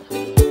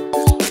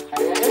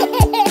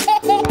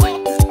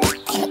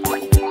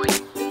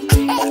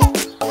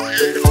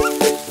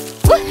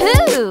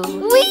 Woohoo!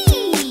 Whee!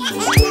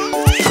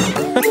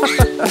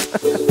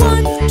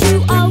 1,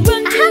 2, I'll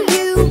run to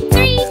you.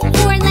 3,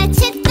 4, let's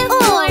hit the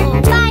floor.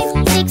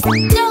 5, 6,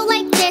 go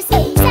like this.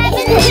 7,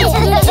 8,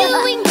 you're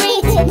doing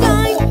great.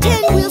 9,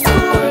 10, we'll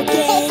score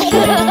again.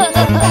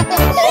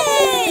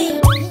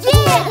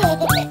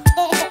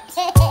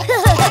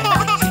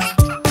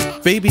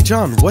 Baby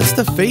John, what's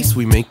the face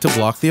we make to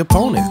block the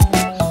opponent?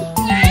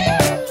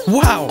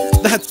 Wow,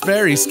 that's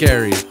very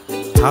scary.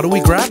 How do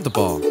we grab the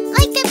ball?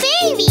 Like a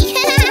baby!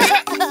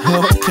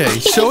 Okay,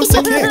 show us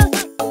a kick.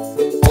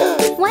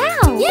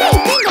 Wow! Yay!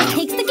 Bingo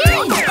takes the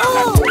game!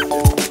 Oh!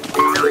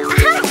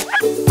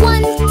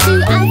 1,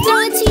 2, I'll throw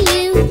it to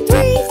you. 3,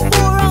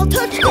 4, I'll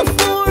touch the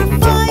floor.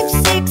 5,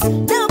 6,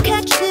 now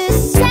catch this.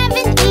 7,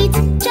 8,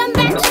 jump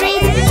back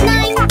straight.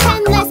 9,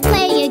 10, let's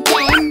play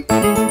again.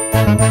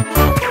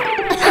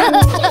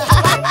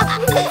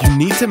 You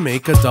need to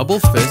make a double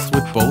fist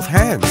with both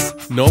hands.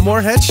 No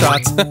more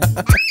headshots.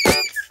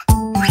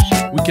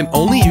 We can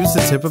only use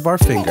the tip of our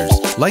fingers,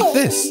 like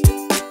this.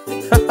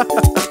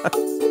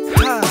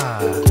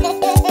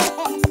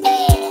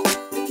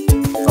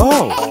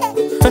 Oh!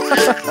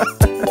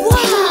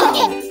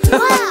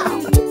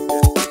 Wow!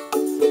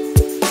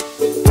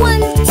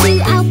 1,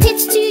 2, I'll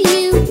pitch to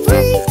you. 3,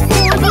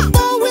 4, the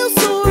ball will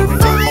soar.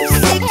 5,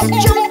 6,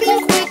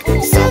 jumping quick.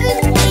 7,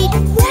 8,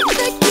 watch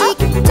the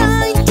kick.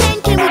 9, 10,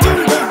 can we do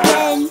it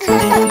again?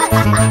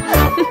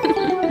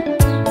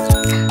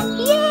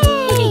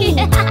 Yay!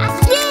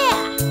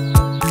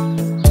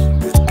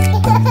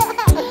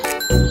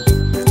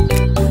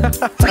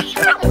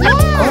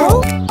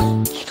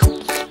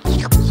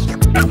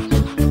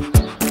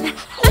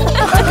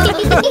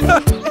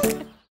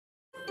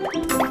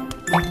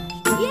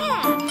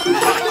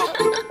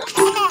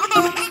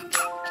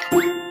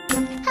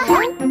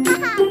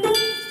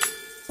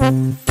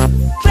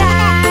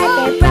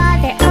 Brother,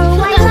 brother, oh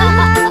I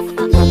love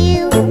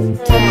you.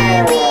 Can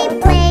we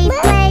play,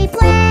 play,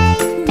 play?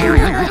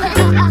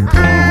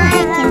 I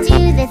can do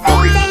the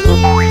things that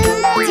you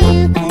do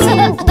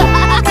together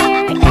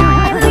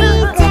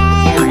every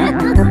day.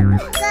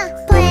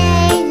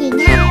 Playing,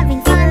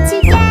 having fun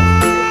together.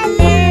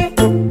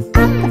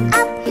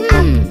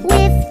 Up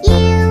with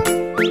you.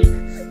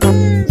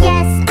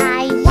 Yes, I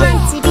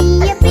want to be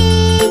a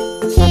big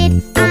kid.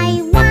 I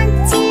want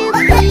to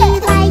be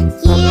like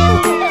you.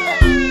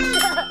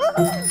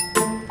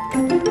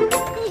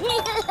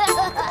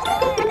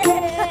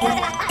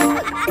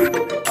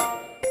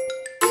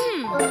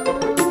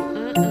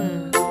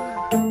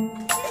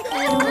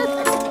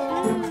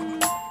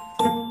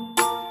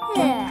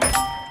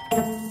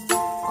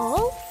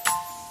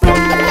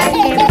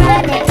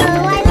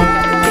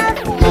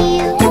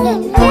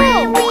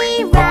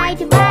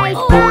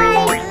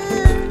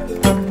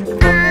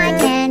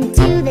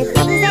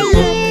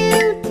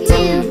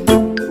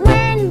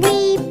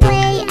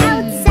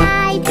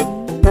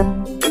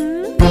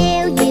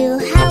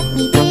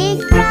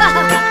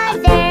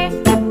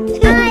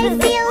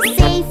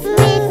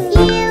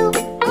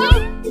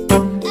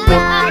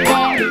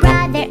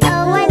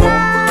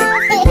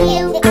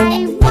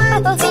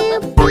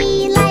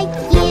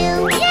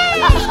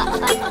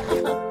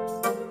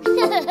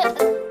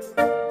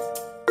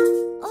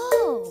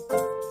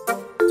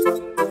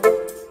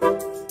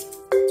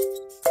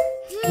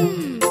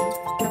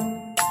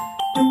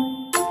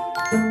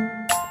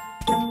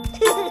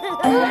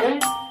 I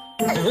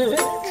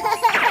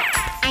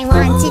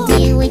want to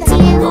do it too.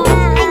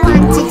 I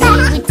want to do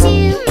it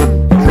too.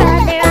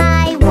 Brother,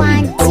 I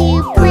want to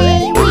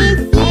play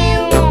with you.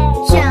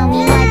 Show me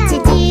what to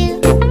do.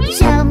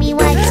 Show me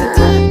what to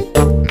do.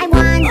 I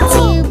want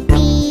to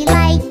be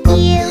like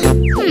you.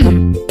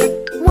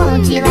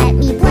 Won't you let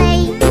me play?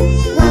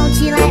 Won't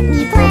you let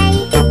me play?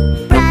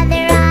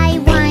 Brother, I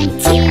want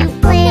to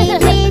play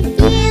with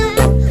you.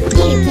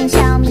 You can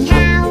show me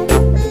how.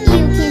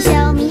 You can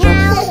show me how.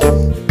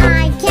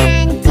 I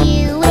can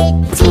do it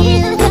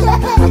too.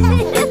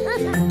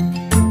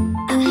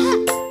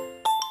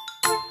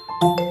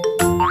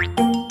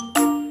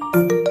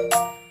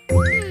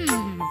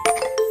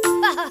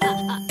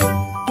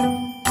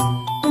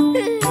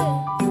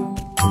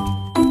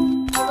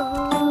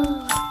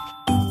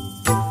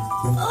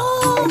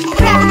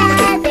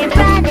 Brother,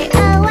 brother,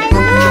 oh I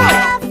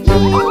love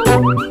you.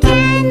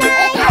 Can I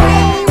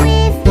play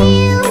with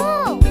you?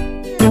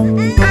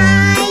 I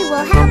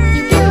will help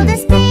you build a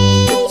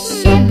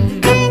spaceship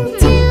and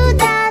do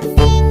the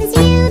things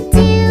you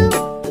do.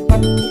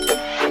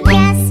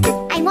 Yes,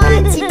 I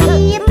want to be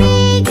a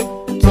big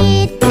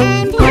kid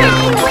and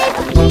play with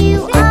you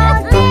all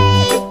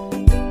day.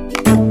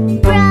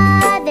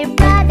 Brother,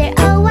 brother,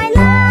 oh I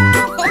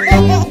love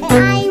you.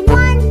 I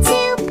want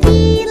to be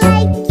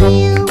like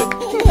you.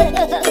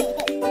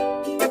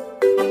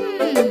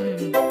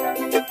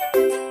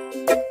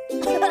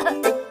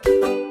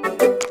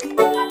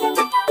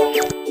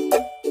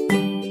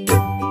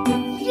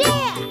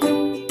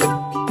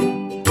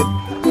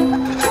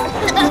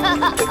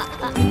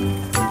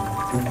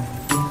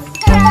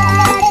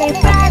 Brother,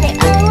 brother,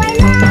 oh I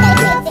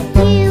love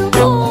you.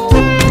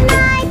 Can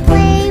I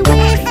play with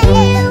you?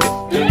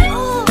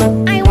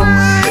 I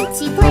want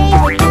to play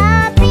with the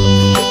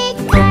big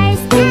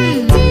cars and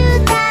do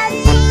the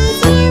things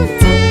you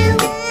do.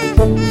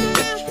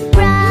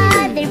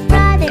 Brother,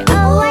 brother,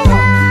 oh I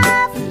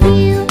love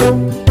you.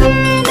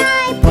 Can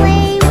I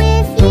play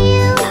with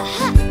you?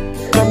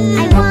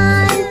 I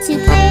want to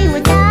play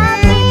with the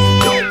big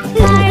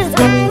cars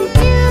and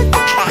do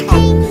the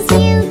things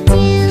you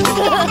do.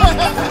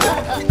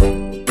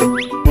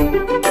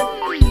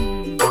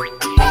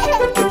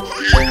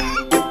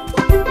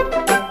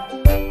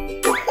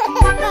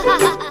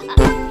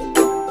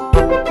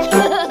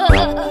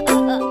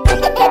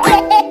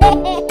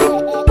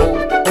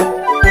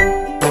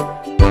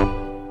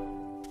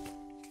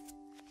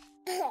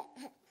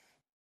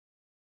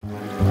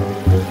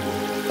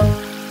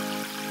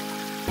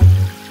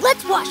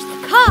 Let's wash the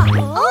car.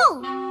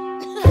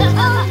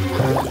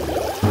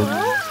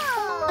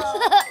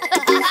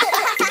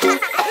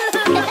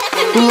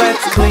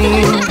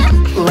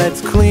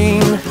 Let's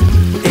clean.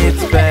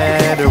 It's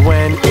better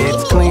when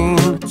it's clean.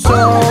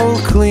 So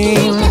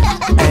clean,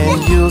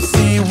 and you'll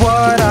see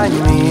what I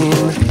mean.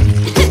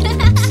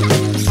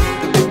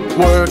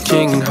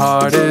 Working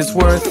hard is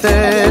worth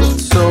it,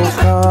 so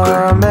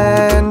come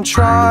and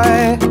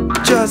try.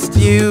 Just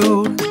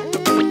you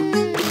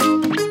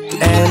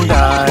and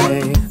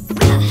I,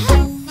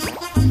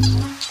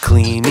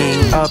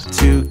 cleaning up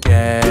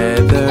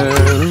together.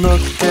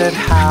 Look at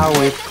how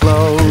it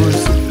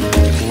flows.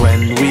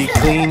 When we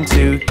clean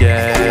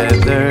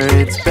together,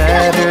 it's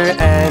better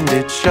and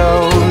it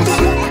shows.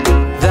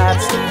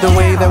 That's the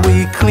way that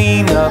we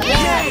clean up.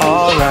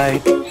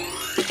 Alright.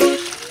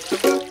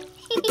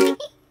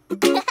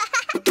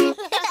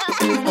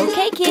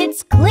 Okay,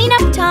 kids, clean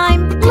up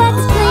time.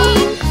 Let's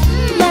clean.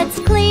 Let's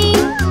clean.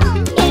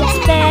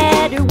 It's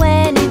better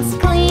when it's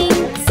clean.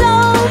 So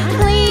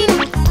clean.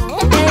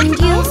 And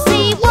you'll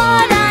see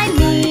what I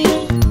mean.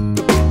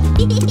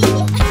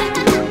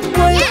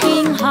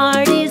 Working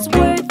hard is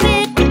worth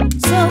it.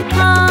 So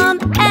come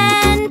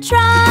and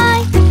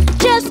try.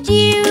 Just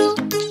you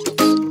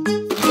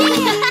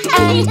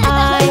and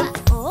I.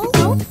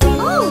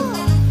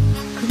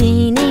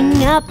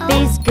 Cleaning up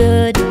is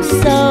good.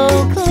 So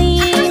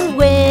clean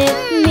with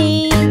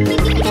me.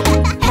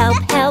 Help,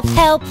 help,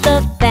 help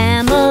the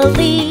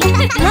family.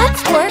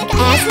 Let's work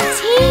as a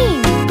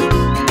team.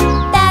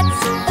 That's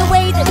the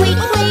way that we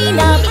clean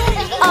up.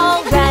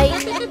 All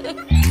right.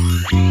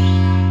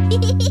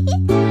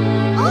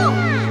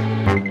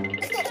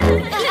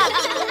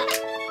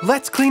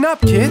 Let's clean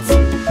up, kids.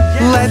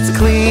 Let's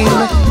clean.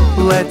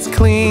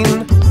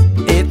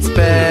 It's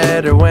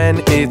better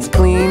when it's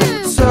clean.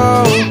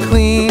 So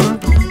clean,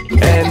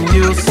 and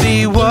you'll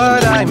see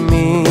what I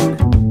mean.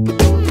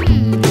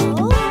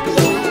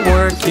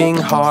 Working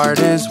hard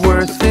is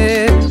worth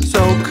it,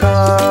 so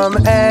come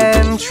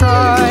and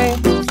try.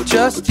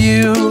 Just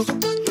you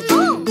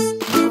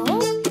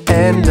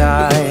and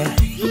I.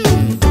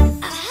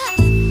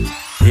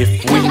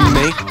 If we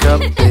make a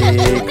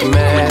big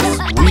mess,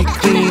 we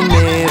clean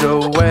it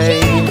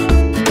away.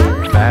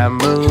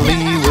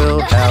 Family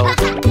will help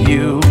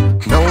you.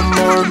 No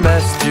more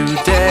mess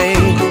today.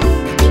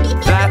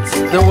 That's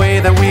the way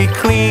that we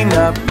clean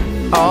up.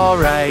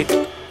 Alright.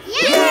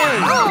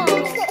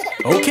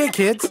 Okay,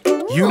 kids,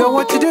 you know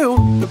what to do.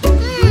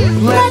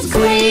 Let's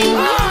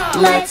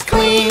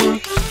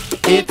clean.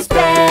 It's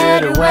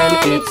better when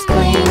it's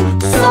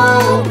clean,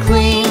 so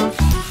clean.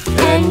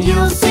 And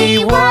you'll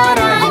see what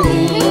I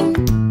mean.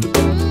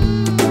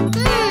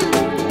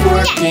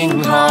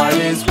 Working hard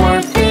is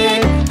worth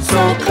it,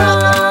 so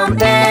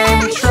come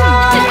and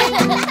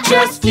try.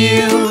 Just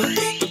you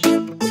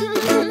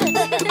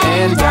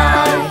and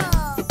I.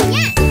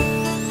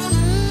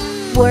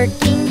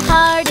 Working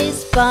hard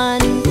is fun.